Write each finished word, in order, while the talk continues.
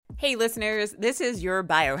Hey listeners, this is your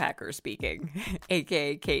biohacker speaking,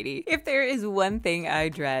 aka Katie. If there is one thing I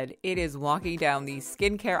dread, it is walking down the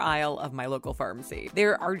skincare aisle of my local pharmacy.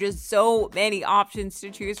 There are just so many options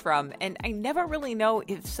to choose from, and I never really know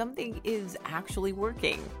if something is actually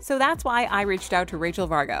working. So that's why I reached out to Rachel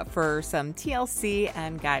Varga for some TLC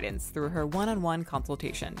and guidance through her one-on-one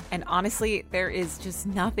consultation. And honestly, there is just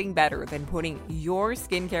nothing better than putting your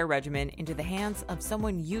skincare regimen into the hands of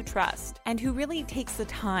someone you trust and who really takes the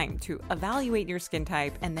time to evaluate your skin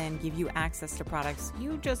type and then give you access to products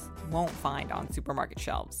you just won't find on supermarket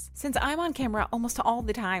shelves. Since I'm on camera almost all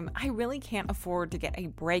the time, I really can't afford to get a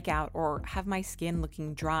breakout or have my skin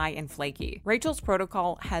looking dry and flaky. Rachel's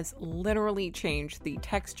protocol has literally changed the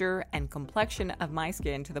texture and complexion of my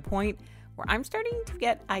skin to the point where I'm starting to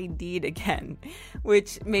get ID'd again,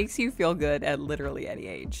 which makes you feel good at literally any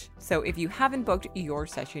age. So if you haven't booked your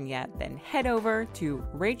session yet, then head over to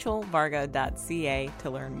rachelvarga.ca to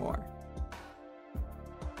learn more.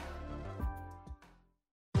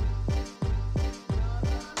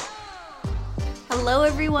 Hello,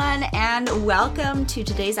 everyone, and welcome to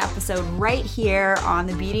today's episode right here on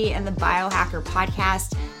the Beauty and the Biohacker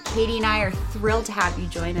podcast. Katie and I are thrilled to have you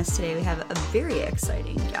join us today. We have a very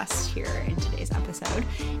exciting guest here in today's episode.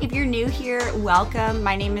 If you're new here, welcome.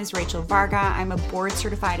 My name is Rachel Varga. I'm a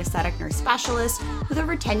board-certified aesthetic nurse specialist with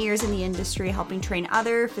over 10 years in the industry, helping train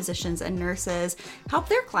other physicians and nurses, help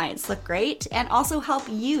their clients look great, and also help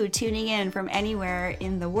you tuning in from anywhere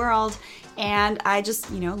in the world. And I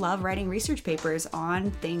just, love writing research papers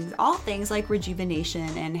on all things like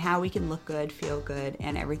rejuvenation and how we can look good, feel good,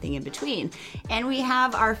 and everything in between. And we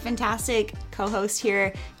have our fantastic co-host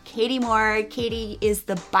here, Katie Moore. Katie is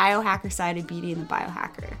the biohacker side of Beauty and the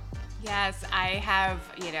Biohacker. Yes, I have,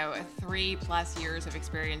 3+ years of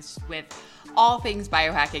experience with all things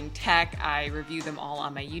biohacking tech. I review them all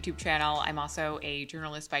on my YouTube channel. I'm also a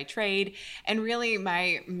journalist by trade. And really,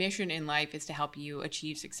 my mission in life is to help you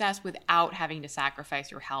achieve success without having to sacrifice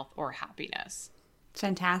your health or happiness.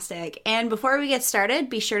 Fantastic. And before we get started,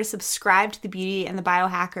 be sure to subscribe to the Beauty and the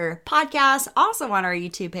Biohacker podcast, also on our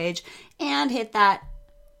YouTube page, and hit that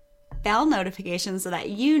bell notification so that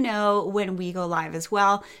you know when we go live as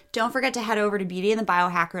well. Don't forget to head over to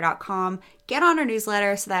beautyandthebiohacker.com, get on our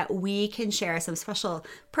newsletter so that we can share some special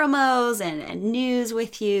promos and news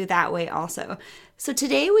with you that way also. So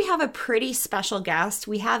today we have a pretty special guest.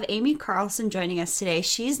 We have Amy Carlson joining us today.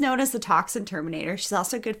 She's known as the Toxin Terminator. She's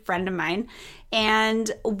also a good friend of mine. And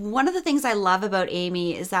one of the things I love about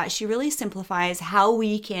Amy is that she really simplifies how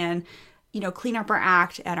we can clean up our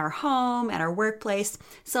act at our home, at our workplace.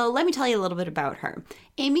 So let me tell you a little bit about her.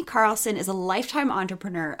 Amy Carlson is a lifetime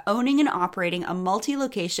entrepreneur owning and operating a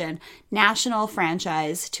multi-location national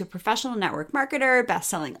franchise to a professional network marketer,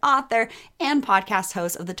 best-selling author, and podcast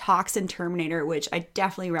host of The Toxin Terminator, which I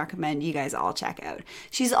definitely recommend you guys all check out.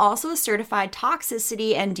 She's also a certified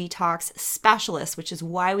toxicity and detox specialist, which is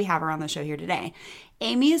why we have her on the show here today.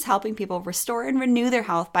 Amy is helping people restore and renew their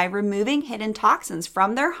health by removing hidden toxins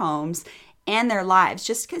from their homes and their lives.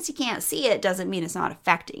 Just because you can't see it doesn't mean it's not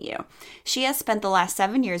affecting you. She has spent the last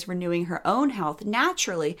 7 years renewing her own health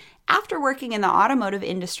naturally after working in the automotive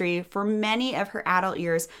industry for many of her adult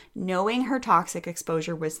years, knowing her toxic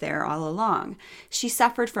exposure was there all along. She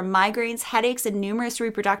suffered from migraines, headaches, and numerous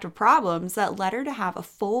reproductive problems that led her to have a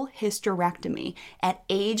full hysterectomy at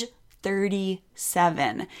age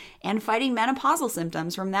 37 and fighting menopausal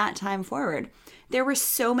symptoms from that time forward. There were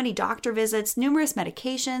so many doctor visits, numerous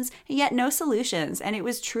medications, and yet no solutions, and it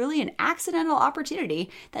was truly an accidental opportunity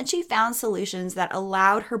that she found solutions that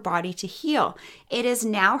allowed her body to heal. It is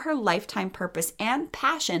now her lifetime purpose and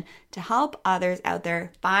passion to help others out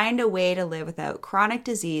there find a way to live without chronic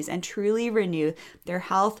disease and truly renew their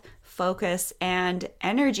health, focus, and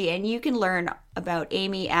energy. And you can learn about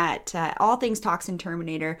Amy at All Things Toxin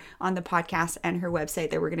Terminator on the podcast and her website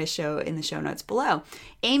that we're going to show in the show notes below.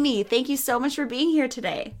 Amy, thank you so much for being here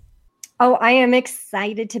today. Oh, I am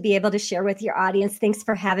excited to be able to share with your audience. Thanks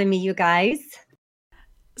for having me, you guys.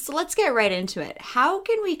 So let's get right into it. How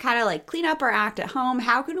can we kind of clean up our act at home?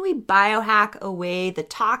 How can we biohack away the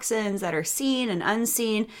toxins that are seen and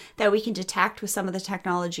unseen that we can detect with some of the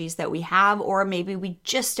technologies that we have, or maybe we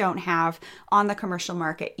just don't have on the commercial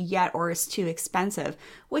market yet, or is too expensive?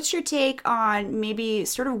 What's your take on maybe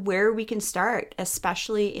sort of where we can start,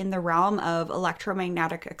 especially in the realm of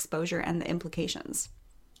electromagnetic exposure and the implications?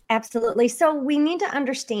 Absolutely. So we need to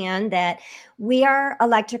understand that we are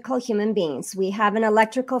electrical human beings. We have an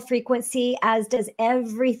electrical frequency, as does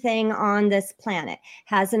everything on this planet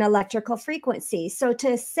has an electrical frequency. So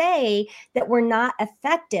to say that we're not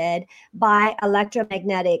affected by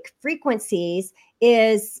electromagnetic frequencies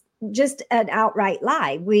is just an outright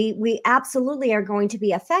lie. We absolutely are going to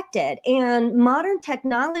be affected. And modern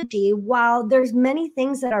technology, while there's many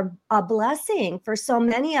things that are a blessing for so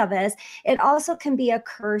many of us, it also can be a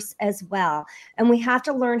curse as well. And we have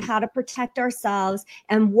to learn how to protect ourselves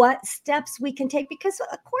and what steps we can take, because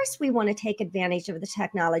of course we want to take advantage of the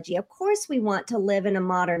technology. Of course we want to live in a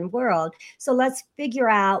modern world. So let's figure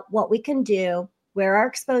out what we can do, where our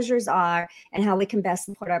exposures are, and how we can best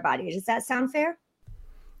support our body. Does that sound fair?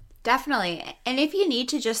 Definitely. And if you need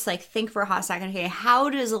to just like think for a hot second, okay,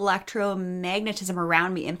 how does electromagnetism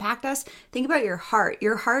around me impact us? Think about your heart.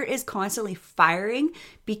 Your heart is constantly firing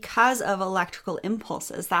because of electrical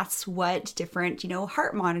impulses. That's what different,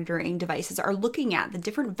 heart monitoring devices are looking at, the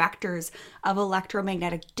different vectors of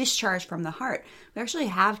electromagnetic discharge from the heart. We actually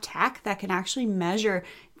have tech that can actually measure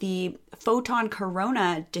the photon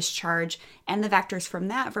corona discharge and the vectors from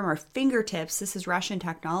that from our fingertips. This is Russian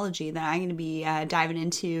technology that I'm going to be diving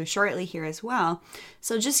into shortly here as well.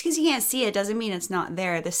 So just because you can't see it doesn't mean it's not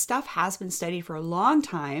there. This stuff has been studied for a long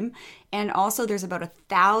time. And also there's about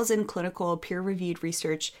 1,000 clinical peer-reviewed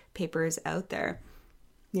research papers out there.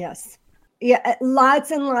 Yes. Yeah, lots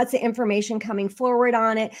and lots of information coming forward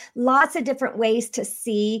on it. Lots of different ways to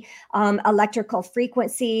see electrical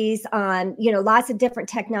frequencies. Lots of different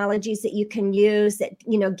technologies that you can use that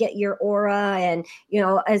get your aura and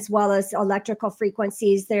as well as electrical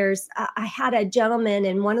frequencies. I had a gentleman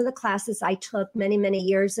in one of the classes I took many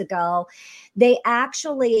years ago. They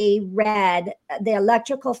actually read the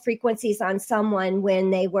electrical frequencies on someone when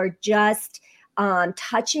they were just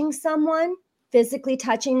touching someone, physically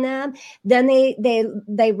touching them. Then they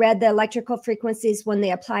read the electrical frequencies when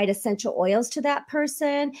they applied essential oils to that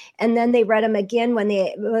person, and then they read them again when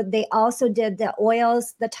they also did the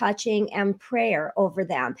oils, the touching, and prayer over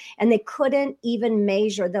them. And they couldn't even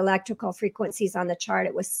measure the electrical frequencies on the chart.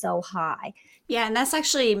 It was so high. Yeah, and that's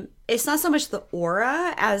actually, it's not so much the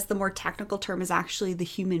aura as the more technical term is actually the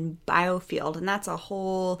human biofield, and that's a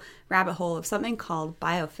whole rabbit hole of something called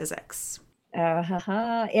biophysics.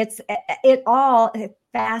 It all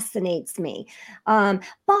fascinates me.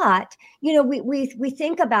 But we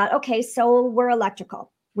think about, okay, so we're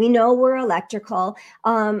electrical. We know we're electrical.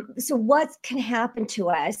 So what can happen to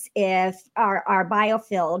us if our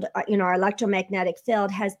biofield, our electromagnetic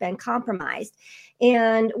field has been compromised?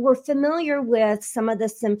 And we're familiar with some of the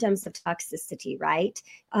symptoms of toxicity, right?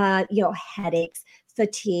 Headaches,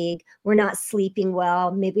 fatigue, we're not sleeping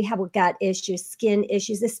well, maybe we have gut issues, skin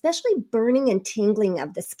issues, especially burning and tingling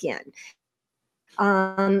of the skin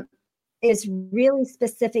is really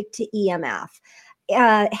specific to EMF.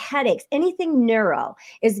 Headaches, anything neuro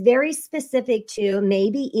is very specific to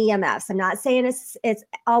maybe EMFs. I'm not saying it's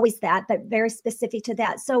always that, but very specific to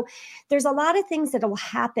that. So there's a lot of things that will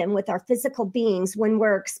happen with our physical beings when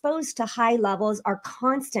we're exposed to high levels or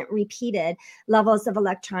constant repeated levels of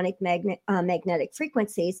magnetic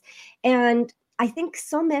frequencies. And I think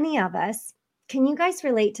so many of us, can you guys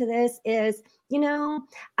relate to this, is,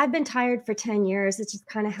 I've been tired for 10 years. It's just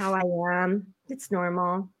kind of how I am. It's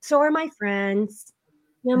normal. So are my friends.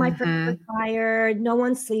 My friends are tired. No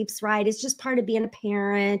one sleeps right. It's just part of being a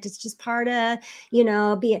parent. It's just part of, we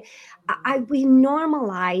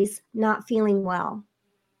normalize not feeling well.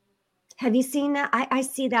 Have you seen that? I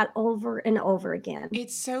see that over and over again.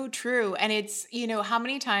 It's so true. And it's, how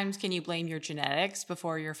many times can you blame your genetics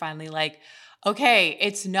before you're finally like, okay,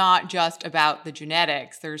 it's not just about the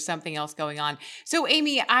genetics. There's something else going on. So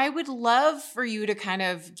Amy, I would love for you to kind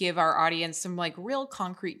of give our audience some like real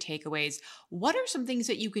concrete takeaways. What are some things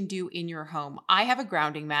that you can do in your home? I have a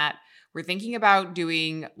grounding mat. We're thinking about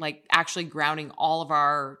doing like actually grounding all of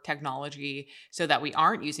our technology so that we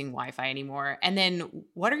aren't using Wi-Fi anymore. And then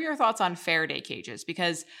what are your thoughts on Faraday cages?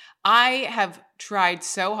 Because I have tried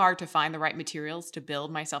so hard to find the right materials to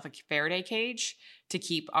build myself a Faraday cage to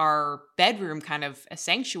keep our bedroom kind of a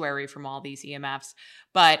sanctuary from all these EMFs.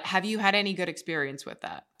 But have you had any good experience with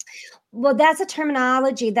that? Well, that's a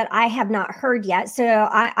terminology that I have not heard yet. So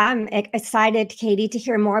I'm excited, Katie, to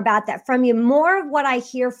hear more about that from you. More of what I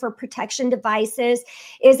hear for protection devices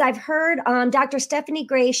is I've heard Dr. Stephanie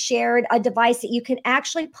Gray shared a device that you can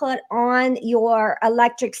actually put on your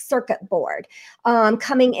electric circuit board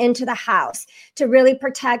coming into the house to really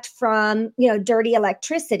protect from, dirty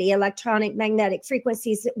electricity, electronic magnetic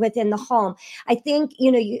frequencies within the home. I think,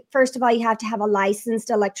 first of all, you have to have a licensed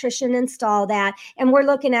electrician install that. And we're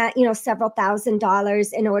looking at, several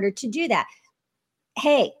 $1,000s in order to do that.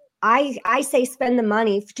 Hey, I say spend the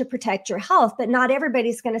money to protect your health, but not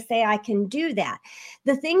everybody's going to say I can do that.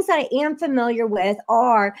 The things that I am familiar with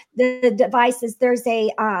are the devices. There's a,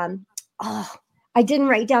 I didn't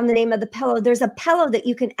write down the name of the pillow. There's a pillow that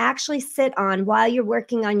you can actually sit on while you're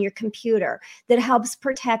working on your computer that helps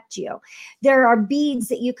protect you. There are beads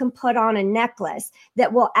that you can put on a necklace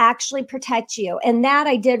that will actually protect you. And that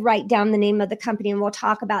I did write down the name of the company, and we'll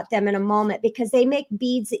talk about them in a moment, because they make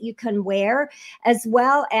beads that you can wear, as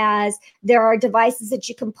well as there are devices that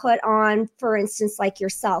you can put on, for instance, like your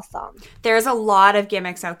cell phone. There's a lot of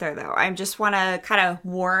gimmicks out there, though. I just want to kind of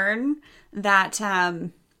warn that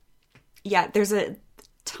there's a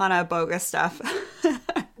ton of bogus stuff.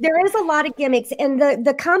 There is a lot of gimmicks. And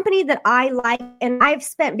the company that I like, and I've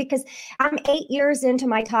spent, because I'm 8 years into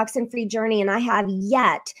my toxin-free journey, and I have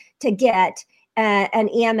yet to get an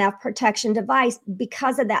EMF protection device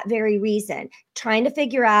because of that very reason. Trying to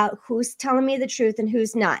figure out who's telling me the truth and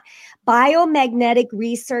who's not. Biomagnetic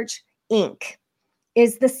Research, Inc.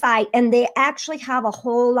 is the site, and they actually have a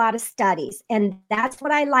whole lot of studies. And that's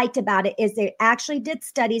what I liked about it, is they actually did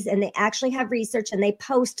studies, and they actually have research, and they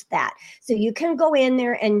post that. So you can go in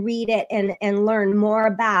there and read it and learn more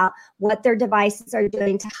about what their devices are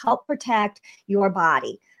doing to help protect your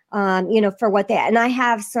body. For what they, and I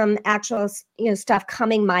have some actual, stuff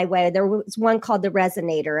coming my way. There was one called the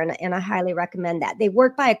Resonator, and I highly recommend that. They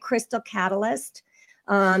work by a crystal catalyst,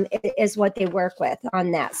 is what they work with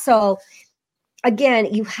on that. So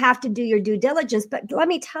again, you have to do your due diligence, but let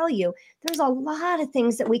me tell you, there's a lot of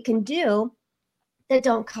things that we can do that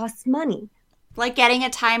don't cost money. Like getting a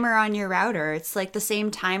timer on your router. It's like the same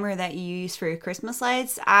timer that you use for your Christmas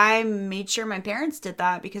lights. I made sure my parents did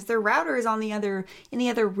that because their router is in the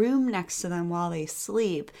other room next to them while they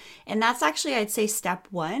sleep. And that's actually, I'd say, step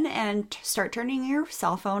one, and start turning your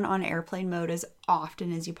cell phone on airplane mode as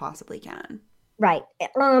often as you possibly can. Right.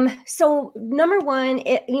 So number one,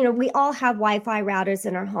 we all have Wi-Fi routers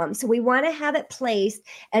in our home. So we want to have it placed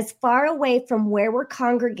as far away from where we're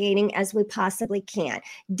congregating as we possibly can.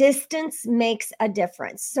 Distance makes a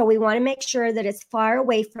difference. So we want to make sure that it's far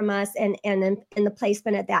away from us, and in the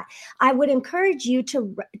placement of that. I would encourage you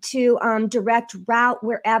to direct route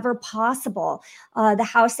wherever possible. The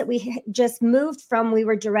house that we just moved from, we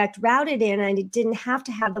were direct routed in, and I didn't have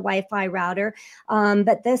to have the Wi-Fi router.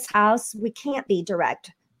 But this house, we can't be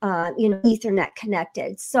direct, Ethernet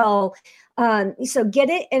connected. So get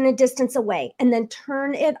it in a distance away, and then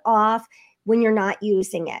turn it off when you're not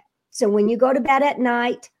using it. So when you go to bed at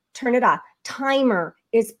night, turn it off. Timer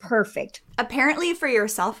is perfect. Apparently for your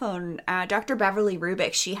cell phone, Dr. Beverly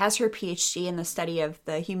Rubik, she has her PhD in the study of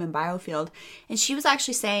the human biofield, and she was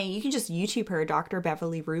actually saying, you can just YouTube her, Dr.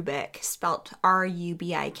 Beverly Rubik, spelt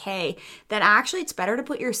R-U-B-I-K, that actually it's better to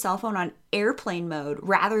put your cell phone on airplane mode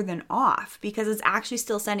rather than off, because it's actually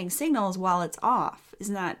still sending signals while it's off.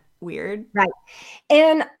 Isn't that weird? Right.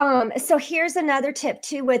 And so here's another tip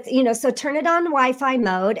too with, so turn it on Wi-Fi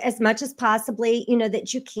mode as much as possibly,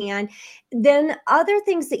 that you can. Then other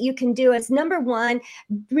things that you can do is, number one,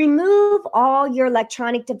 remove all your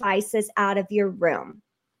electronic devices out of your room.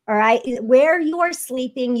 All right. Where you are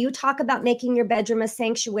sleeping, you talk about making your bedroom a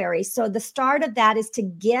sanctuary. So the start of that is to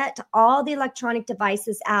get all the electronic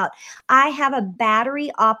devices out. I have a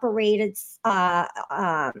battery operated,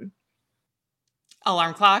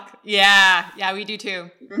 alarm clock. Yeah, we do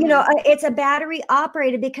too. It's a battery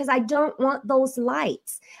operated because I don't want those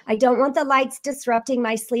lights. I don't want the lights disrupting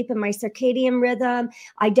my sleep and my circadian rhythm.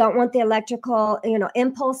 I don't want the electrical,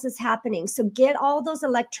 impulses happening. So get all those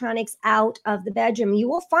electronics out of the bedroom. You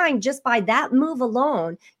will find just by that move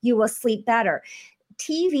alone, you will sleep better.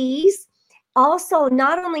 TVs. Also,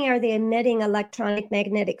 not only are they emitting electronic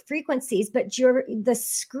magnetic frequencies, but the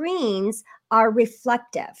screens are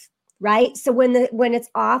reflective. Right. So when it's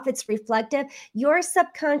off, it's reflective. Your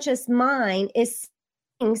subconscious mind is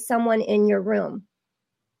seeing someone in your room.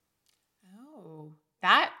 Oh,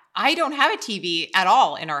 that I don't have a TV at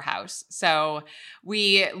all in our house. So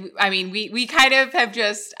we kind of have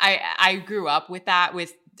just, I grew up with that,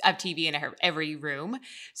 with a TV in every room.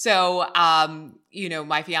 So,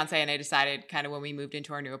 my fiance and I decided kind of when we moved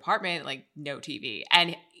into our new apartment, like no TV.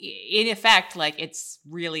 And in effect, like it's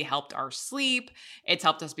really helped our sleep. It's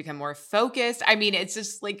helped us become more focused. I mean, it's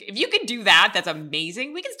just like, if you could do that, that's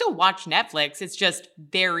amazing. We can still watch Netflix. It's just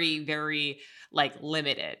very, very like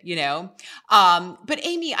limited, But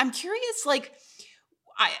Amy, I'm curious, like,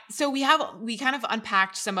 so we kind of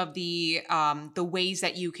unpacked some of the ways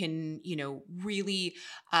that you can, really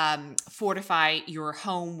fortify your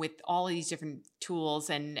home with all of these different tools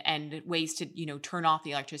and ways to, turn off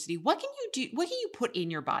the electricity. What can you do? What can you put in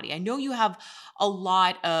your body? I know you have a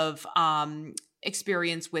lot of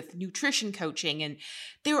experience with nutrition coaching, and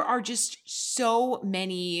there are just so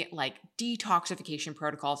many like detoxification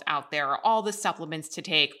protocols out there, all the supplements to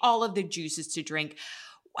take, all of the juices to drink.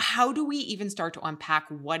 how do we even start to unpack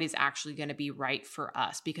what is actually going to be right for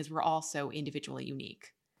us? Because we're all so individually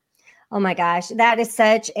unique. Oh my gosh, that is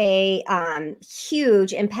such a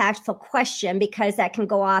huge, impactful question, because that can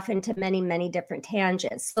go off into many, many different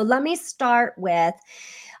tangents. So let me start with,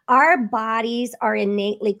 our bodies are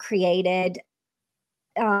innately created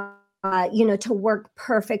to work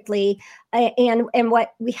perfectly. And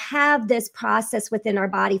what we have, this process within our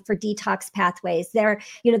body for detox pathways. They're,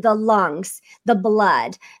 the lungs, the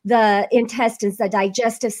blood, the intestines, the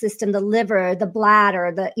digestive system, the liver, the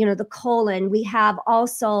bladder, the colon. We have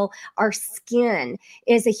also our skin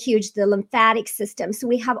is the lymphatic system. So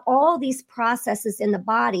we have all these processes in the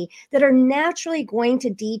body that are naturally going to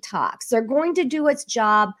detox. They're going to do its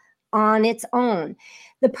job on its own.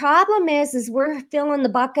 The problem is we're filling the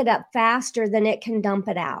bucket up faster than it can dump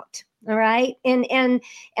it out. All right. And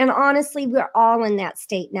honestly, we're all in that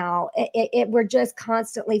state now. We're just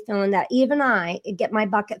constantly feeling that. Even I get my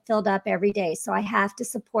bucket filled up every day. So I have to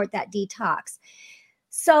support that detox.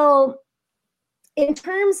 So in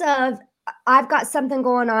terms of, I've got something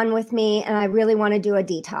going on with me and I really want to do a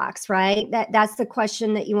detox, right? That's the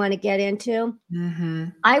question that you want to get into. Mm-hmm.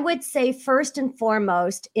 I would say first and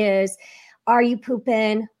foremost is, are you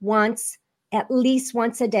pooping at least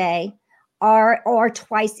once a day? Or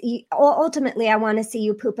twice? Ultimately, I want to see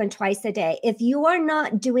you pooping twice a day. If you are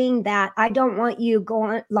not doing that, I don't want you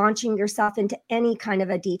launching yourself into any kind of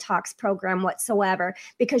a detox program whatsoever,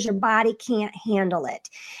 because your body can't handle it.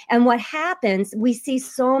 And what happens, we see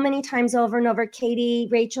so many times over and over, Katie,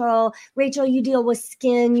 Rachel, you deal with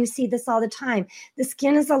skin. You see this all the time. The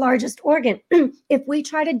skin is the largest organ. If we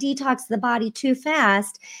try to detox the body too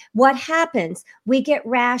fast, what happens? We get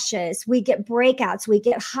rashes, we get breakouts, we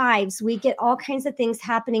get hives, we get all kinds of things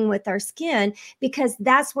happening with our skin, because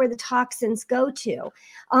that's where the toxins go to.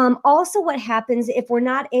 Also, what happens if we're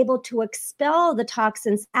not able to expel the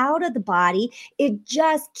toxins out of the body, it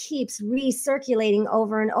just keeps recirculating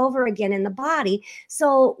over and over again in the body.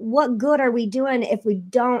 So what good are we doing if we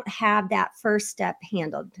don't have that first step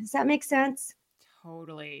handled? Does that make sense?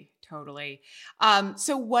 Totally.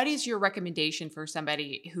 So what is your recommendation for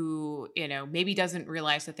somebody who, maybe doesn't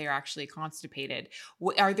realize that they're actually constipated?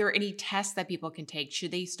 Are there any tests that people can take?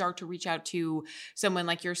 Should they start to reach out to someone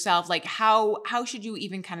like yourself? Like how should you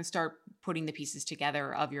even kind of start putting the pieces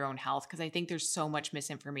together of your own health? Because I think there's so much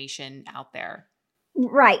misinformation out there.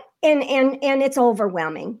 Right. And it's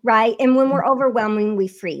overwhelming, right? And when we're overwhelming, we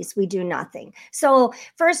freeze, we do nothing. So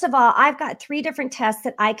first of all, I've got 3 different tests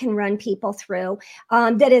that I can run people through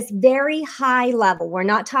that is very high level. We're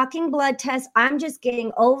not talking blood tests. I'm just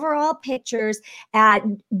getting overall pictures at,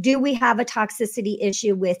 do we have a toxicity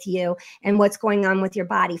issue with you and what's going on with your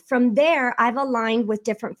body? From there, I've aligned with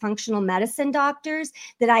different functional medicine doctors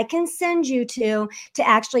that I can send you to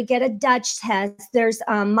actually get a Dutch test. There's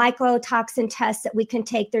mycotoxin tests that we can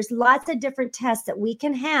take. There's lots of different tests that we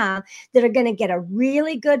can have that are going to get a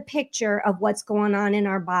really good picture of what's going on in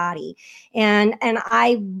our body. And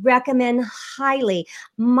I recommend highly.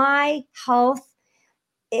 My health,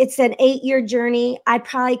 it's an 8-year journey. I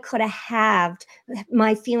probably could have halved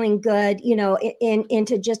my feeling good,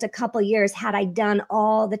 into just a couple years had I done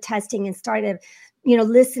all the testing and started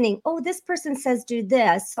listening. Oh, this person says do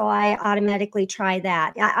this, so I automatically try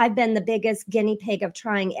that. I've been the biggest guinea pig of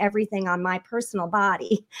trying everything on my personal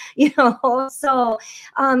body, So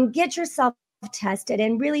get yourself tested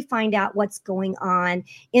and really find out what's going on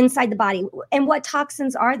inside the body. And what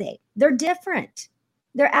toxins are they? They're different.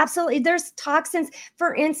 There's toxins,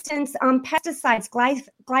 for instance, pesticides,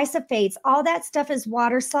 glyphosates, all that stuff is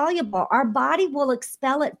water soluble. Our body will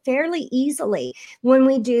expel it fairly easily when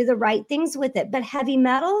we do the right things with it. But heavy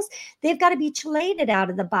metals, they've got to be chelated out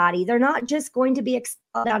of the body. They're not just going to be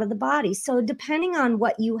expelled out of the body. So depending on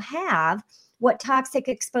what you have, what toxic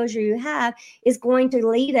exposure you have, is going to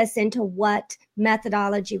lead us into what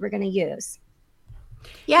methodology we're going to use.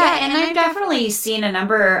 Yeah, and I've definitely seen a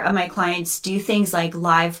number of my clients do things like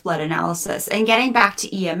live blood analysis. And getting back to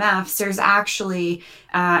EMFs, there's actually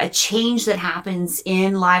a change that happens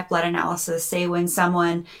in live blood analysis. Say when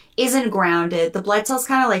someone isn't grounded, the blood cells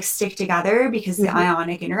kind of like stick together because the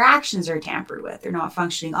ionic interactions are tampered with. They're not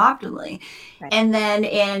functioning optimally. Right. And then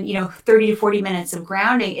in 30 to 40 minutes of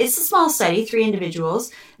grounding, it's a small study, 3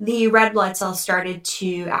 individuals, the red blood cells started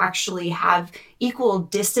to actually have equal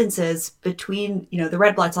distances between, the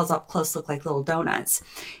red blood cells up close look like little donuts.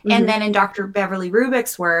 Mm-hmm. And then in Dr. Beverly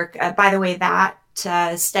Rubik's work, by the way, that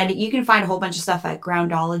study. You can find a whole bunch of stuff at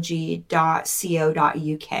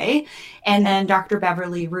groundology.co.uk. And then Dr.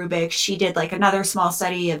 Beverly Rubik, she did like another small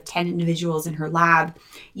study of 10 individuals in her lab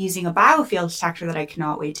using a biofield detector that I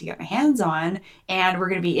cannot wait to get my hands on. And we're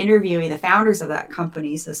going to be interviewing the founders of that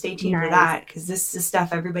company. So stay tuned for that, because this is stuff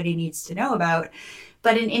everybody needs to know about.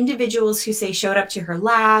 But in individuals who say showed up to her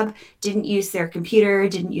lab, didn't use their computer,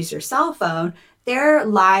 didn't use their cell phone, their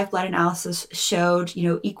live blood analysis showed,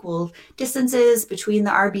 equal distances between the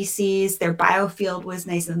RBCs. Their biofield was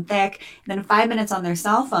nice and thick. And then 5 minutes on their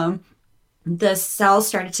cell phone, the cells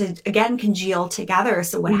started to, again, congeal together.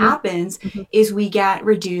 So what happens is we get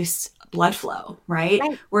reduced blood flow, right?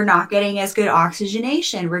 We're not getting as good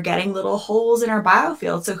oxygenation. We're getting little holes in our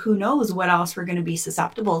biofield. So who knows what else we're going to be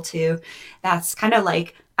susceptible to. That's kind of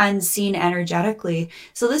like unseen energetically.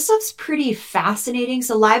 So this stuff's pretty fascinating.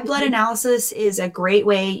 So live blood analysis is a great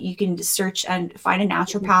way. You can search and find a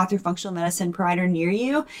naturopath or functional medicine provider near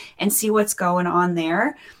you and see what's going on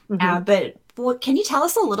there. But can you tell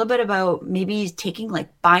us a little bit about maybe taking like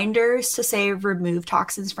binders to say remove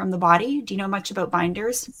toxins from the body? Do you know much about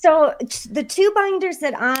binders? So the two binders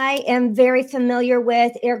that I am very familiar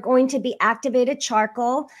with are going to be activated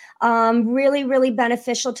charcoal, really, really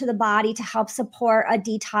beneficial to the body to help support a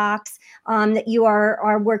detox that you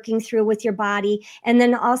are working through with your body. And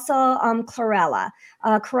then also chlorella.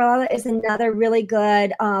 Chlorella is another really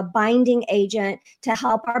good binding agent to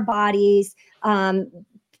help our bodies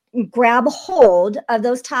grab hold of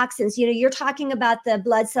those toxins. You're talking about the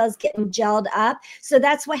blood cells getting gelled up. So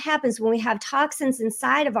that's what happens when we have toxins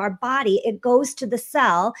inside of our body. It goes to the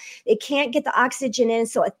cell. It can't get the oxygen in,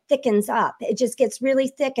 so it thickens up. It just gets really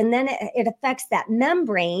thick, and then it affects that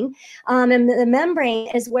membrane. And the membrane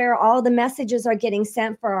is where all the messages are getting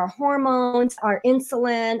sent for our hormones, our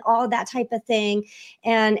insulin, all that type of thing.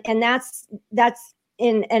 And that's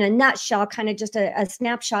in a nutshell, kind of just a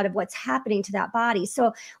snapshot of what's happening to that body.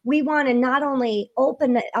 So we want to not only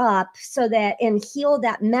open it up so that and heal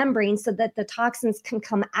that membrane so that the toxins can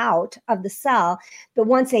come out of the cell, but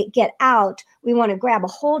once they get out, we want to grab a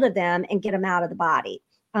hold of them and get them out of the body.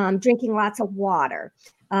 Drinking lots of water,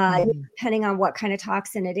 depending on what kind of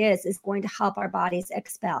toxin it is going to help our bodies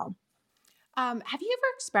expel. Have you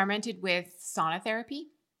ever experimented with sauna therapy?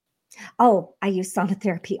 Oh, I use sauna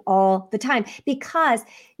therapy all the time because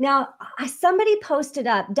now somebody posted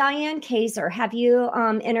up Diane Kaiser. Have you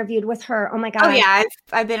interviewed with her? Oh my God. Oh yeah.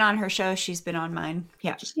 I've been on her show. She's been on mine.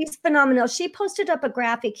 Yeah. She's phenomenal. She posted up a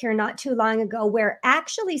graphic here not too long ago where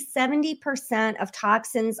actually 70% of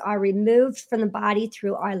toxins are removed from the body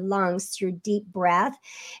through our lungs through deep breath.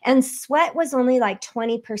 And sweat was only like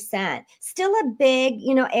 20%. Still a big,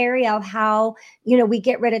 area of how, we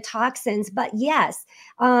get rid of toxins. But yes,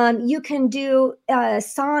 you can do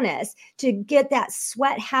saunas to get that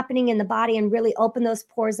sweat happening in the body and really open those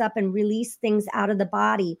pores up and release things out of the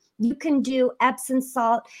body. You can do Epsom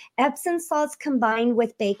salt. Epsom salts combined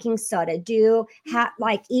with baking soda do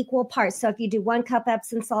like equal parts. So if you do 1 cup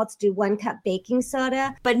Epsom salts, do 1 cup baking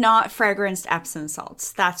soda. But not fragranced Epsom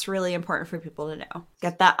salts. That's really important for people to know.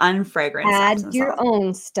 Get that unfragranced Epsom Add your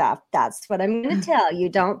own stuff. That's what I'm going to tell you.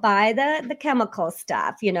 Don't buy the chemical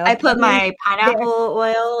stuff. I put my pineapple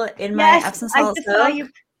oil in my Epsom salt soap.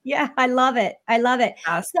 Yeah, I love it. I love it.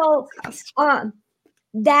 Yes. So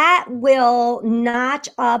that will notch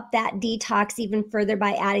up that detox even further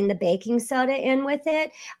by adding the baking soda in with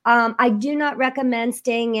it. I do not recommend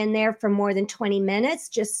staying in there for more than 20 minutes.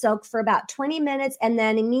 Just soak for about 20 minutes and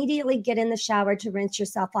then immediately get in the shower to rinse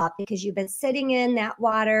yourself off because you've been sitting in that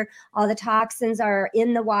water. All the toxins are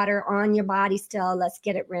in the water on your body still. Let's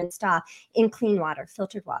get it rinsed off in clean water,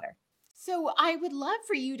 filtered water. So I would love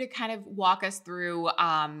for you to kind of walk us through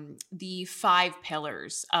the 5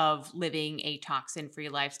 pillars of living a toxin-free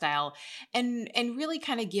lifestyle and really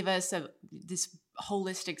kind of give us this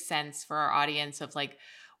holistic sense for our audience of like,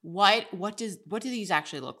 what do these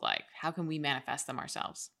actually look like? How can we manifest them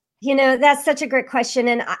ourselves? That's such a great question.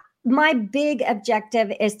 And my big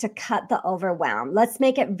objective is to cut the overwhelm. Let's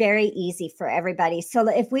make it very easy for everybody. So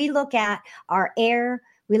if we look at our air,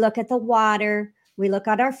 we look at the water, we look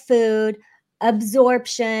at our food,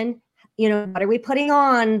 absorption, what are we putting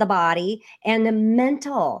on the body, and the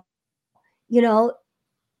mental,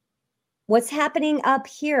 what's happening up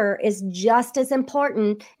here is just as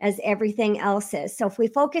important as everything else is. So if we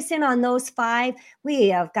focus in on those 5, we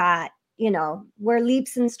have got, we're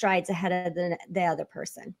leaps and strides ahead of the other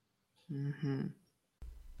person. Mm-hmm.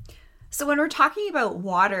 So when we're talking about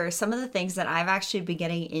water, some of the things that I've actually been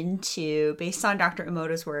getting into based on Dr.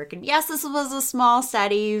 Emoto's work, and yes, this was a small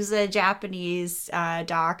study. He was a Japanese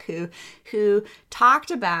doc who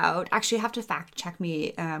talked about, actually you have to fact check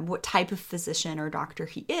me what type of physician or doctor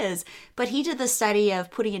he is, but he did the study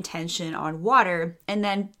of putting intention on water, and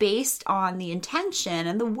then based on the intention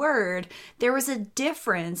and the word, there was a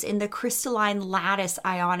difference in the crystalline lattice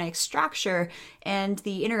ionic structure and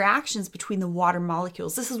the interactions between the water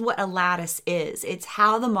molecules. This is what a lattice is. It's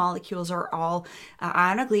how the molecules are all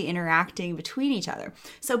ionically interacting between each other.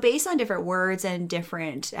 So based on different words and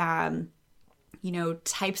different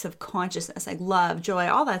types of consciousness, like love, joy,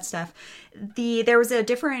 all that stuff, there was a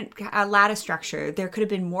different lattice structure. There could have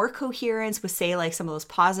been more coherence with, say, like some of those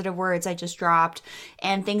positive words I just dropped,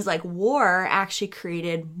 and things like war actually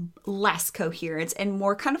created less coherence and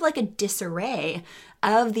more kind of like a disarray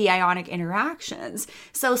of the ionic interactions.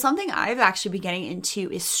 So something I've actually been getting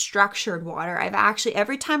into is structured water.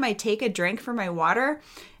 Every time I take a drink from my water,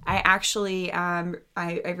 I actually, I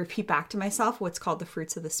repeat back to myself what's called the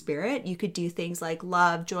fruits of the spirit. You could do things like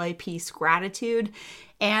love, joy, peace, gratitude.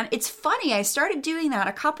 And it's funny, I started doing that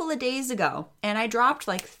a couple of days ago and I dropped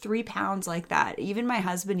like 3 pounds like that. Even my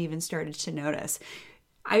husband even started to notice.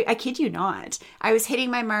 I kid you not. I was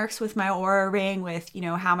hitting my marks with my Oura ring with,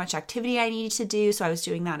 how much activity I needed to do. So I was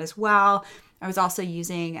doing that as well. I was also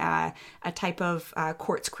using a type of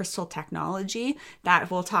quartz crystal technology that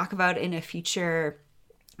we'll talk about in a future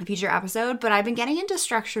episode, but I've been getting into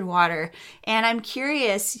structured water, and I'm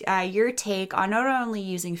curious your take on not only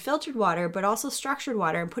using filtered water, but also structured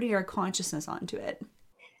water and putting our consciousness onto it.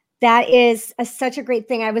 That is such a great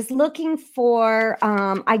thing. I was looking for,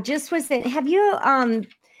 have you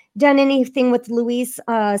done anything with Louise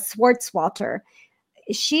Schwartzwalter?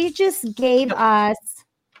 She just gave us,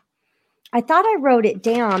 I thought I wrote it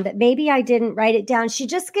down, but maybe I didn't write it down. She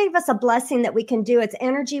just gave us a blessing that we can do. It's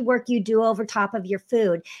energy work you do over top of your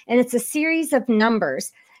food. And it's a series of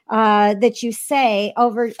numbers that you say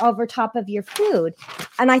over top of your food.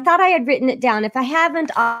 And I thought I had written it down. If I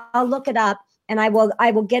haven't, I'll look it up. And I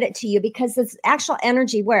will get it to you because it's actual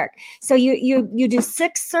energy work. So you do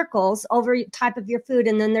 6 circles over top of your food,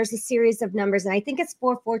 and then there's a series of numbers. And I think it's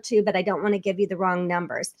 442, but I don't want to give you the wrong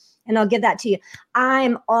numbers. And I'll give that to you.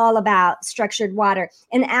 I'm all about structured water.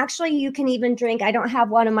 And actually, you can even drink. I don't have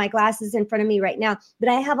one of my glasses in front of me right now, but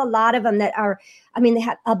I have a lot of them that are, they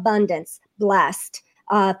have abundance, blessed,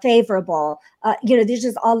 favorable, there's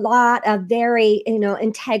just a lot of very,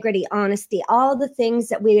 integrity, honesty, all the things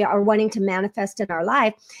that we are wanting to manifest in our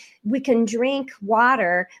life. We can drink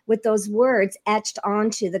water with those words etched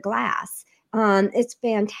onto the glass. It's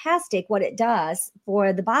fantastic what it does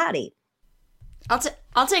for the body.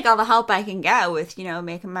 I'll take all the help I can get with,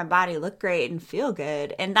 making my body look great and feel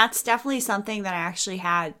good. And that's definitely something that I actually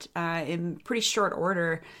had in pretty short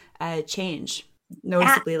order change,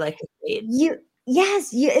 noticeably like weight.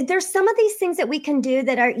 Yes, there's some of these things that we can do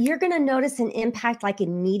that you're going to notice an impact like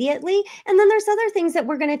immediately. And then there's other things that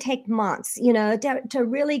we're going to take months, to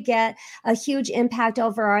really get a huge impact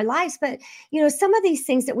over our lives. But, some of these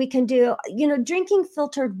things that we can do, drinking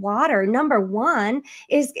filtered water, number one,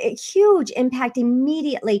 is a huge impact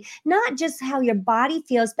immediately, not just how your body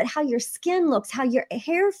feels, but how your skin looks, how your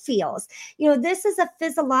hair feels. This is a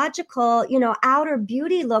physiological, outer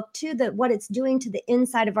beauty look to what it's doing to the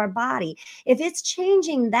inside of our body. If it's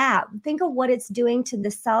changing that, think of what it's doing to the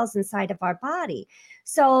cells inside of our body.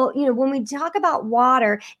 So, when we talk about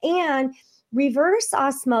water and reverse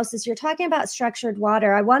osmosis, you're talking about structured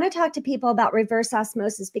water. I want to talk to people about reverse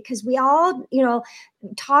osmosis because we all,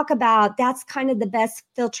 talk about that's kind of the best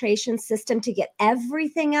filtration system to get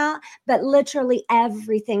everything out, but literally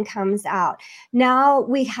everything comes out. Now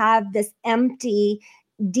we have this empty,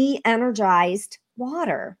 de-energized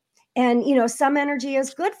water. And, some energy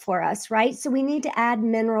is good for us, right? So we need to add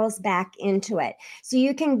minerals back into it. So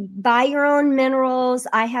you can buy your own minerals.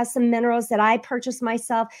 I have some minerals that I purchased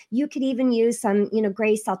myself. You could even use some,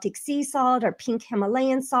 gray Celtic sea salt or pink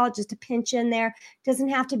Himalayan salt, just a pinch in there. Doesn't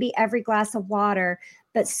have to be every glass of water,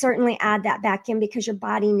 but certainly add that back in because your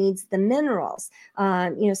body needs the minerals,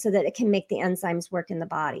 so that it can make the enzymes work in the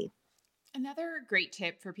body. Another great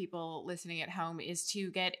tip for people listening at home is to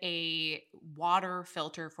get a water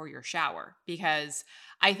filter for your shower, because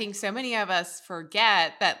I think so many of us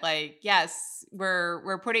forget that, yes,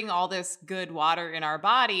 we're putting all this good water in our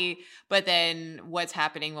body, but then what's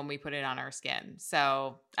happening when we put it on our skin?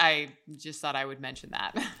 So I just thought I would mention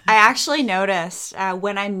that. I actually noticed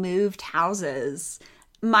when I moved houses,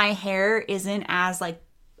 my hair isn't as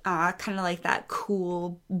kind of like that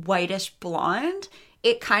cool whitish blonde.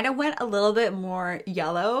 it kind of went a little bit more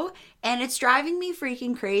yellow, and it's driving me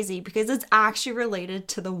freaking crazy because it's actually related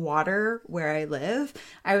to the water where I live.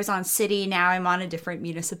 I was on city, now I'm on a different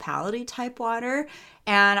municipality type water,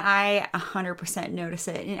 and I 100% notice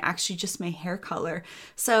it, and actually just my hair color.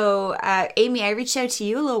 So, Amy, I reached out to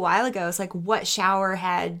you a little while ago. It's like, what shower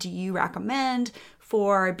head do you recommend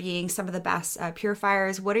for being some of the best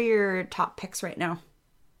purifiers? What are your top picks right now?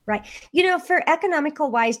 Right. For economical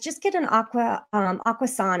wise, just get an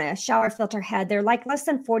Aquasana shower filter head. They're like less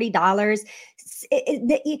than $40.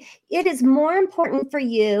 It is more important for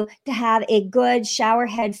you to have a good shower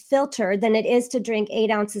head filter than it is to drink 8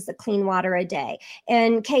 ounces of clean water a day.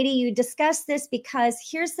 And Katie, you discussed this because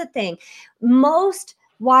here's the thing. Most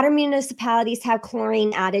water municipalities have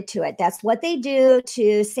chlorine added to it. That's what they do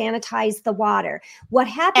to sanitize the water. What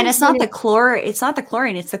happens? And it's not the chlorine, it's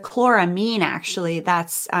the chloramine actually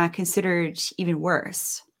that's considered even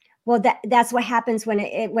worse. Well, that's what happens when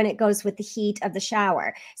it goes with the heat of the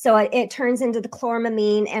shower. So it turns into the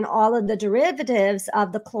chloramine and all of the derivatives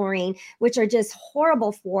of the chlorine, which are just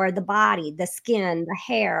horrible for the body, the skin, the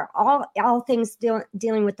hair, all things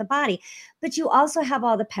dealing with the body. But you also have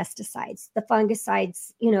all the pesticides, the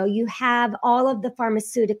fungicides, you have all of the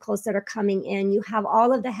pharmaceuticals that are coming in. You have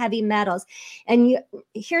all of the heavy metals. And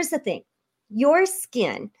here's the thing, your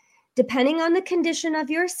skin, depending on the condition of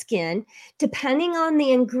your skin, depending on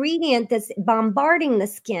the ingredient that's bombarding the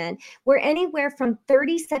skin, we're anywhere from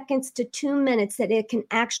 30 seconds to 2 minutes that it can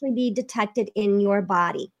actually be detected in your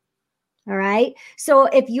body. All right. So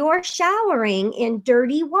if you're showering in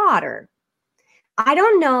dirty water, I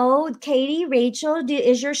don't know, Katie, Rachel,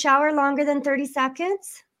 is your shower longer than 30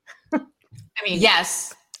 seconds? I mean,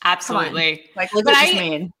 yes, absolutely. Like, look what you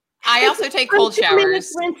mean. I also take cold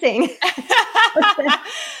showers. Rinsing.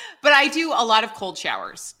 But I do a lot of cold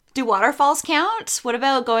showers. Do waterfalls count? What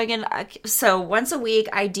about going in? So once a week,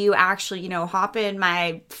 I do actually, hop in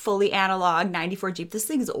my fully analog 94 Jeep. This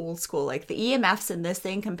thing's old school. Like the EMFs in this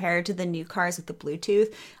thing compared to the new cars with the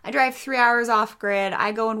Bluetooth. I drive 3 hours off grid.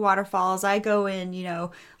 I go in waterfalls. I go in,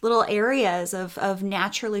 little areas of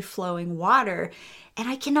naturally flowing water. And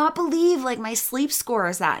I cannot believe like my sleep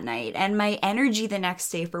scores that night and my energy the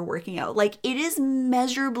next day for working out. Like it is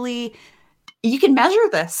measurably, you can measure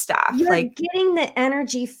this stuff. You're getting the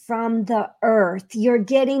energy from the earth. You're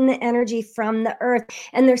getting the energy from the earth.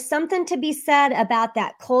 And there's something to be said about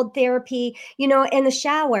that cold therapy, in the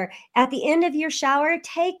shower. At the end of your shower,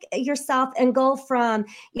 take yourself and go from,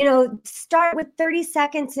 start with 30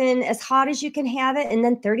 seconds in as hot as you can have it, and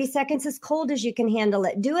then 30 seconds as cold as you can handle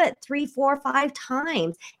it. Do it 3, 4, 5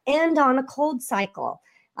 times. End on a cold cycle.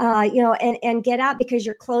 And get out, because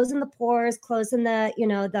you're closing the pores, closing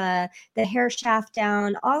the hair shaft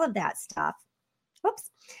down, all of that stuff. Whoops.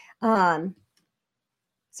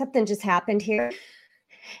 Something just happened here.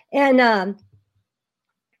 And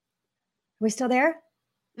we still there?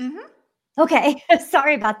 Mm-hmm. Okay.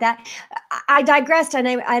 Sorry about that. I digressed and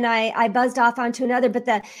I buzzed off onto another, but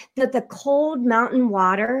the cold mountain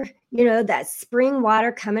water, that spring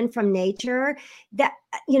water coming from nature, that,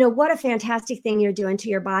 what a fantastic thing you're doing to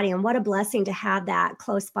your body, and what a blessing to have that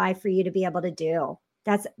close by for you to be able to do.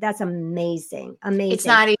 That's amazing. Amazing. It's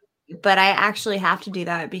not easy, but I actually have to do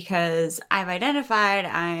that because I've identified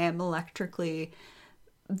I am electrically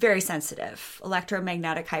very sensitive,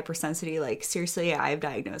 electromagnetic hypersensitivity. Like seriously, I've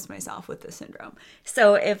diagnosed myself with this syndrome.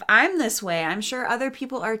 So if I'm this way, I'm sure other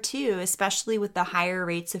people are too, especially with the higher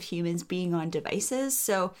rates of humans being on devices.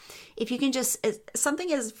 So if you can just,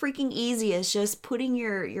 something as freaking easy as just putting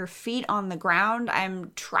your feet on the ground.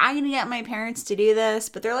 I'm trying to get my parents to do this,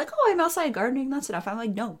 but they're like, oh, I'm outside gardening, that's enough. I'm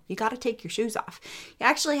like, no, you got to take your shoes off. You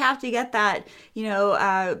actually have to get that,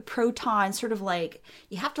 proton sort of like,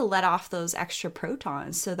 you have to let off those extra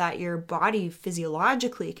protons so that your body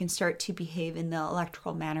physiologically can start to behave in the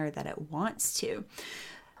electrical manner that it wants to.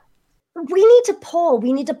 We need to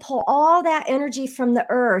pull all that energy from the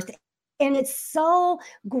earth. And it's so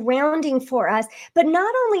grounding for us. But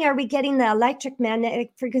not only are we getting the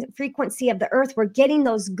electromagnetic frequency of the earth, we're getting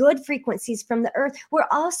those good frequencies from the earth. We're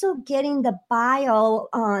also getting the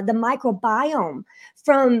microbiome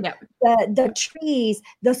from the trees,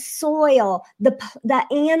 the soil, the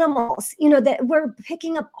animals, that we're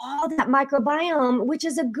picking up all that microbiome, which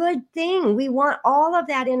is a good thing. We want all of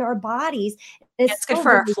that in our bodies. It's good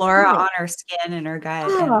for our flora on our skin and our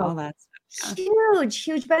gut and all that stuff.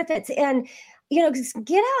 Huge benefits. And, just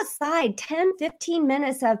get outside 10, 15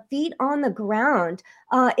 minutes of feet on the ground.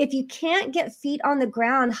 If you can't get feet on the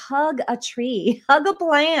ground, hug a tree, hug a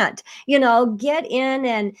plant, get in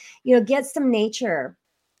and, get some nature.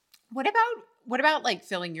 What about like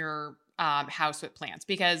filling your house with plants?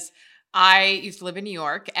 Because I used to live in New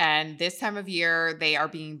York, and this time of year, they are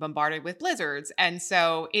being bombarded with blizzards. And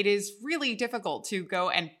so it is really difficult to go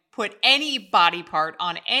and put any body part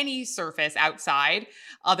on any surface outside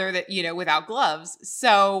other than, without gloves.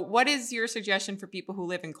 So what is your suggestion for people who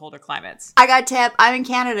live in colder climates? I got a tip. I'm in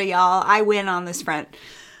Canada, y'all. I win on this front.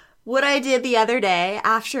 What I did the other day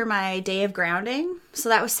after my day of grounding, so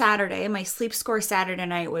that was Saturday, my sleep score Saturday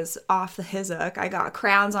night was off the hizzock. I got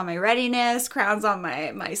crowns on my readiness, crowns on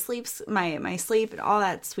my sleep, and all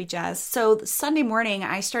that sweet jazz. So Sunday morning,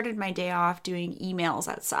 I started my day off doing emails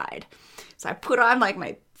outside. So I put on like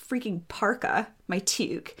my freaking parka, my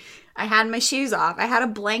toque. I had my shoes off. I had a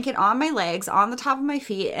blanket on my legs, on the top of my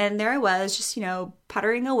feet, and there I was just,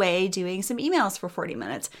 puttering away, doing some emails for 40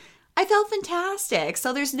 minutes. I felt fantastic.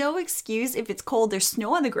 So there's no excuse if it's cold. There's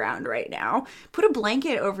snow on the ground right now. Put a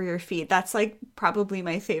blanket over your feet. That's like probably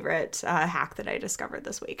my favorite hack that I discovered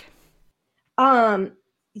this week. Just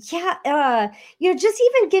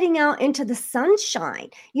even getting out into the sunshine,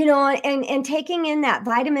 and taking in that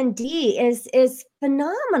vitamin D is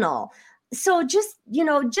phenomenal. So just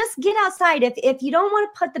get outside. If you don't want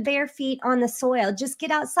to put the bare feet on the soil, just get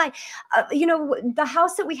outside. The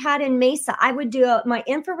house that we had in Mesa, I would do my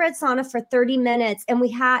infrared sauna for 30 minutes, and we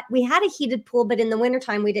had a heated pool, but in the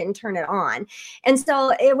wintertime we didn't turn it on. And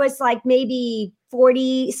so it was like maybe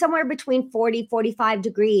 40, somewhere between 40, 45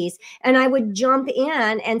 degrees. And I would jump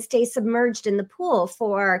in and stay submerged in the pool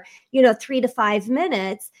for, 3 to 5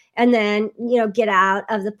 minutes, and then, get out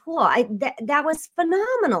of the pool. That was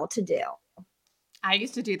phenomenal to do. I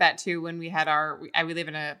used to do that too when we had we live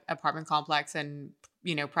in an apartment complex, and,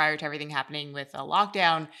 prior to everything happening with a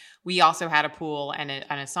lockdown, we also had a pool and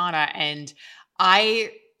a sauna. And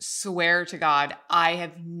I swear to God, I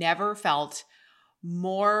have never felt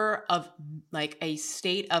more of like a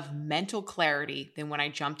state of mental clarity than when I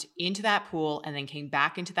jumped into that pool and then came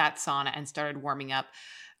back into that sauna and started warming up.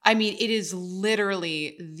 I mean, it is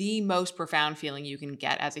literally the most profound feeling you can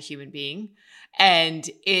get as a human being. And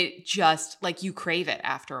it just like you crave it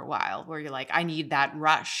after a while, where you're like, I need that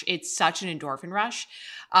rush. It's such an endorphin rush.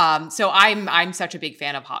 So I'm such a big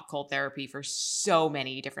fan of hot cold therapy for so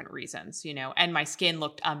many different reasons, and my skin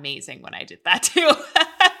looked amazing when I did that too.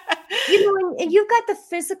 And you've got the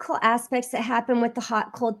physical aspects that happen with the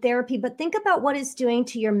hot cold therapy, but think about what it's doing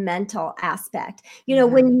to your mental aspect.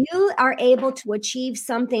 When you are able to achieve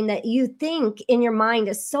something that you think in your mind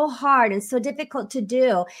is so hard and so difficult to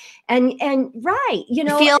do, and right, you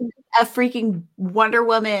feel a freaking Wonder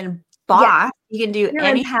Woman boss. Yeah. You can do You're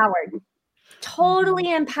empowered.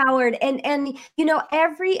 Totally empowered. And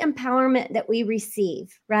every empowerment that we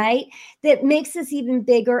receive, right, that makes us even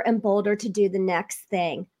bigger and bolder to do the next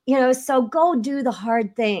thing. So go do the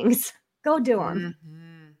hard things. Go do them.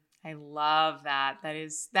 Mm-hmm. I love that.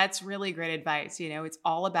 That's really great advice. It's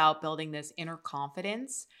all about building this inner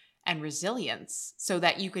confidence and resilience so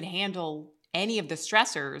that you can handle any of the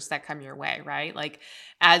stressors that come your way, right? Like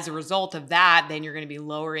as a result of that, then you're going to be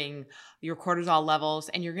lowering your cortisol levels,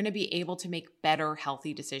 and you're going to be able to make better,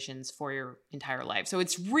 healthy decisions for your entire life. So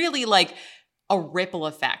it's really like a ripple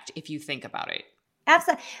effect if you think about it.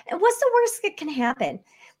 Absolutely. What's the worst that can happen?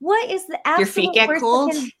 What is the absolute worst? Your feet get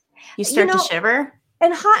cold? You start to shiver?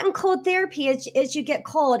 And hot and cold therapy as you get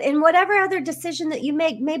cold. And whatever other decision that you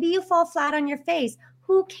make, maybe you fall flat on your face.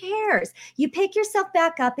 Who cares? You pick yourself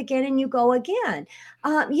back up again and you go again.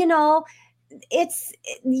 You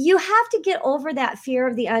have to get over that fear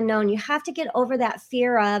of the unknown. You have to get over that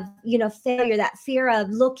fear of, failure, that fear of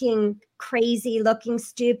looking crazy, looking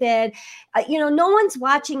stupid. No one's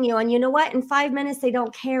watching you. And you know what? In 5 minutes, they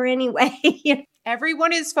don't care anyway.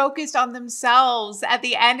 Everyone is focused on themselves. At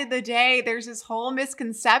the end of the day, there's this whole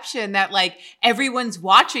misconception that like everyone's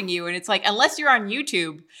watching you. And it's like, unless you're on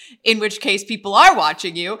YouTube, in which case people are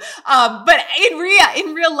watching you. But in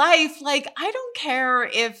real life, like I don't care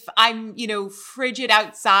if I'm, frigid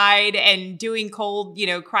outside and doing cold,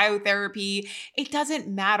 cryotherapy. It doesn't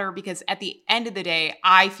matter, because at the end of the day,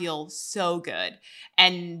 I feel so good.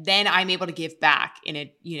 And then I'm able to give back to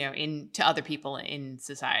other people in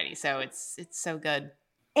society. So it's so good.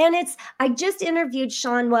 And I just interviewed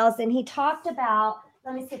Sean Wells, and he talked about,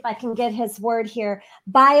 let me see if I can get his word here.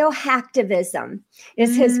 Biohacktivism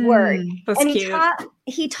is his word. That's and cute.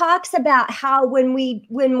 He talks about how when we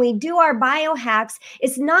do our biohacks,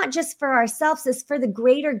 it's not just for ourselves, it's for the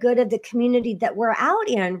greater good of the community that we're out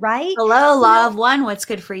in, right? Hello, law of one. What's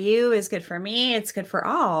good for you is good for me. It's good for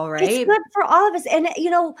all, right? It's good for all of us. And,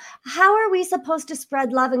 how are we supposed to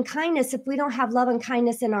spread love and kindness if we don't have love and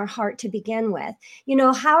kindness in our heart to begin with?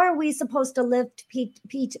 How are we supposed to lift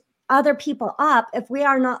other people up if we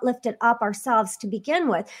are not lifted up ourselves to begin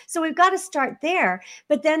with. So we've got to start there.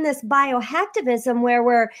 But then this biohacktivism where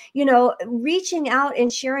we're, reaching out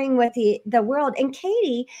and sharing with the world. And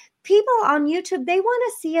Katie, people on YouTube, they want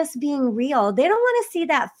to see us being real. They don't want to see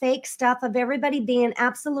that fake stuff of everybody being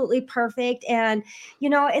absolutely perfect. And,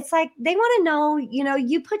 it's like they want to know,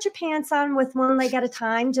 you put your pants on with one leg at a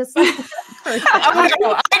time, just like I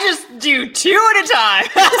just do two at a time.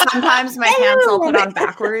 Sometimes my pants I'll put on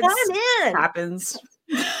backwards. Happens.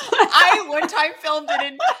 I one time filmed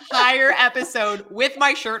an entire episode with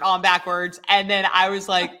my shirt on backwards, and then I was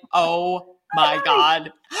like, oh my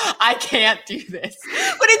God, I can't do this.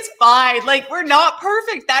 But it's fine. Like, we're not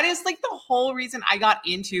perfect. That is like the whole reason I got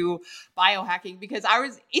into biohacking, because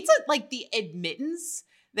it's like the admittance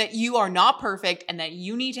that you are not perfect and that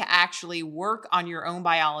you need to actually work on your own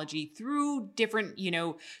biology through different,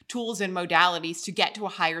 tools and modalities to get to a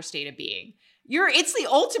higher state of being. It's the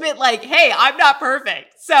ultimate, like, hey, I'm not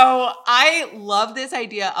perfect. So I love this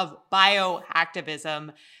idea of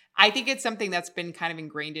biohacktivism. I think it's something that's been kind of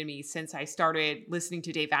ingrained in me since I started listening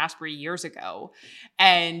to Dave Asprey years ago.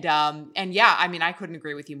 And yeah, I mean, I couldn't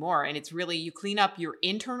agree with you more. And it's really, you clean up your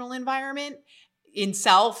internal environment in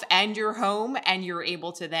self and your home, and you're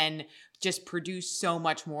able to then just produce so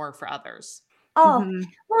much more for others. Oh,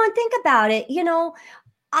 well, and think about it.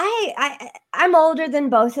 I'm older than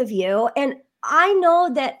both of you, and I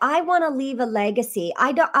know that I want to leave a legacy.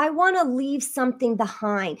 I want to leave something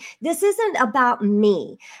behind. This isn't about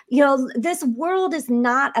me. This world is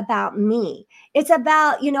not about me. It's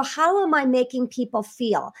about, how am I making people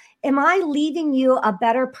feel? Am I leaving you a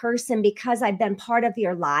better person because I've been part of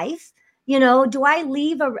your life? Do I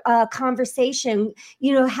leave a conversation,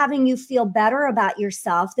 having you feel better about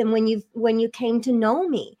yourself than when you came to know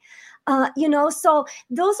me? So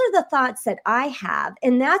those are the thoughts that I have.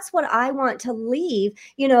 And that's what I want to leave,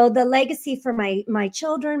 the legacy for my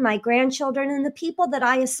children, my grandchildren, and the people that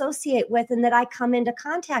I associate with and that I come into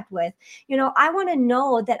contact with. I want to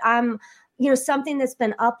know that I'm, something that's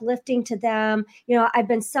been uplifting to them. I've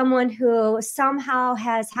been someone who somehow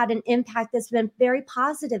has had an impact that's been very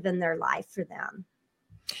positive in their life for them.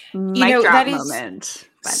 That is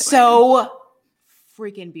so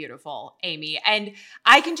freaking beautiful, Amy. And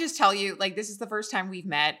I can just tell you, like, this is the first time we've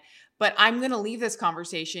met, but I'm going to leave this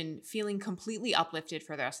conversation feeling completely uplifted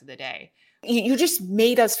for the rest of the day. You just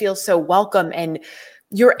made us feel so welcome, and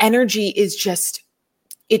your energy is just,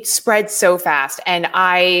 it spreads so fast. And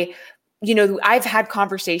I've had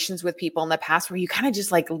conversations with people in the past where you kind of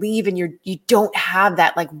just like leave and you don't have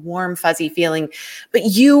that like warm, fuzzy feeling, but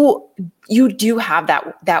you do have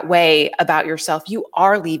that way about yourself. You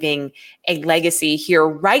are leaving a legacy here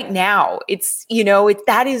right now. It's,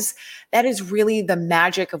 that is really the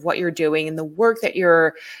magic of what you're doing and the work that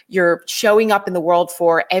you're showing up in the world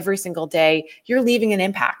for every single day. You're leaving an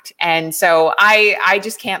impact. And so I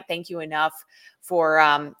just can't thank you enough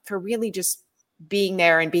for really just being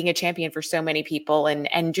there and being a champion for so many people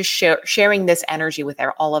and just sharing this energy with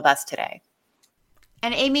all of us today.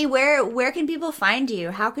 And Amy, where can people find you?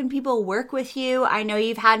 How can people work with you? I know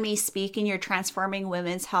you've had me speak in your Transforming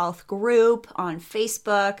Women's Health group on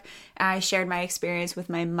Facebook. I shared my experience with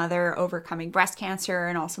my mother overcoming breast cancer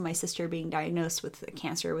and also my sister being diagnosed with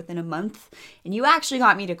cancer within a month. And you actually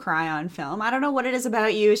got me to cry on film. I don't know what it is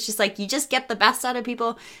about you. It's just like you just get the best out of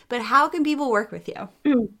people. But how can people work with you?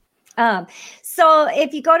 So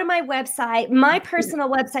if you go to my website, my personal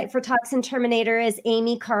website for Toxin Terminator is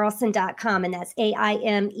amycarlson.com, and that's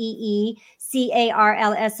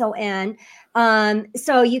AIMEECARLSON.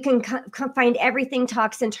 So you can find everything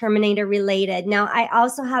Toxin Terminator related. Now, I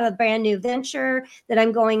also have a brand new venture that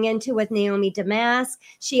I'm going into with Naomi Damask.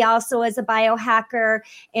 She also is a biohacker,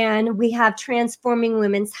 and we have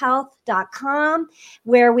transformingwomenshealth.com,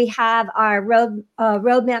 where we have our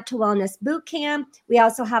Roadmap to Wellness Bootcamp. We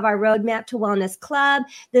also have our Roadmap to Wellness Club.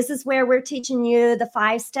 This is where we're teaching you the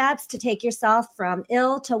 5 steps to take yourself from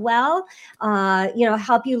ill to well,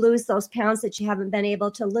 help you lose those pounds that you haven't been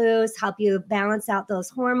able to lose, help you balance out those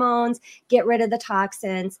hormones, get rid of the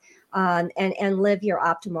toxins, and live your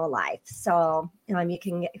optimal life. So you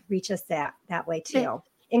can reach us that way too.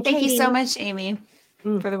 And thank you so much, Amy,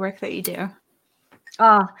 for the work that you do.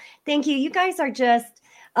 Oh, thank you. You guys are just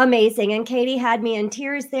amazing. And Katie had me in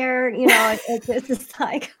tears there. It's just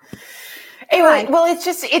like... Anyway, well,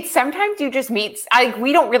 it's sometimes you just meet,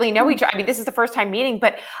 we don't really know each other. I mean, this is the first time meeting,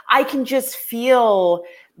 but I can just feel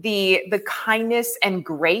the kindness and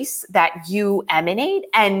grace that you emanate.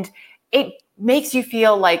 And it makes you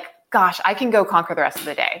feel like, gosh, I can go conquer the rest of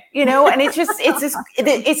the day, and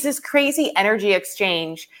it's this crazy energy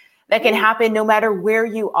exchange that can happen no matter where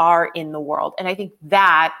you are in the world. And I think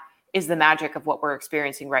that is the magic of what we're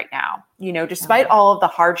experiencing right now. You know, despite all of the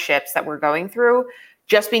hardships that we're going through,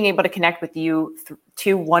 just being able to connect with you,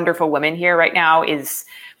 two wonderful women here right now is,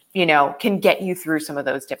 you know, can get you through some of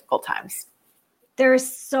those difficult times. There's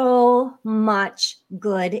so much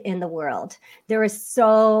good in the world. There is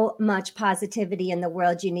so much positivity in the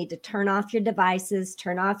world. You need to turn off your devices,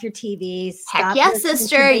 turn off your TVs. Heck yes,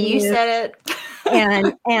 sister, you said it.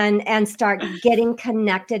 and start getting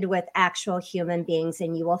connected with actual human beings,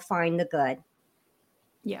 and you will find the good.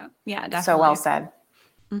 Yeah, definitely. So well said.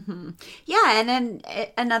 Mm-hmm. Yeah, and then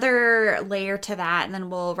another layer to that, and then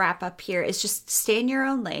we'll wrap up here, is just stay in your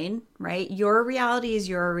own lane, right? Your reality is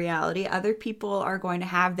your reality. Other people are going to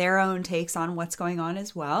have their own takes on what's going on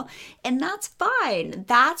as well, and that's fine.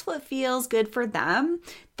 That's what feels good for them.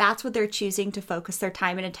 That's what they're choosing to focus their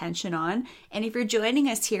time and attention on. And if you're joining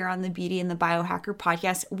us here on the Beauty and the Biohacker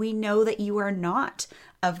podcast, we know that you are not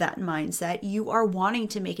of that mindset. You are wanting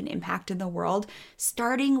to make an impact in the world,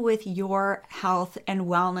 starting with your health and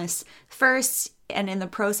wellness first. And in the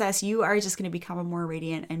process, you are just going to become a more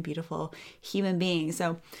radiant and beautiful human being.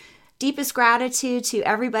 So deepest gratitude to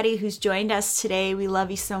everybody who's joined us today. We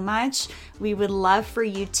love you so much. We would love for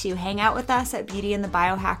you to hang out with us at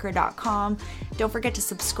beautyandthebiohacker.com. Don't forget to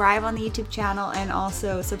subscribe on the YouTube channel and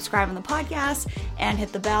also subscribe on the podcast and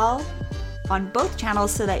hit the bell on both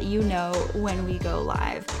channels so that you know when we go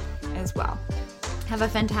live as well. Have a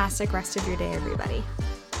fantastic rest of your day, everybody.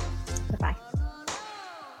 Bye-bye.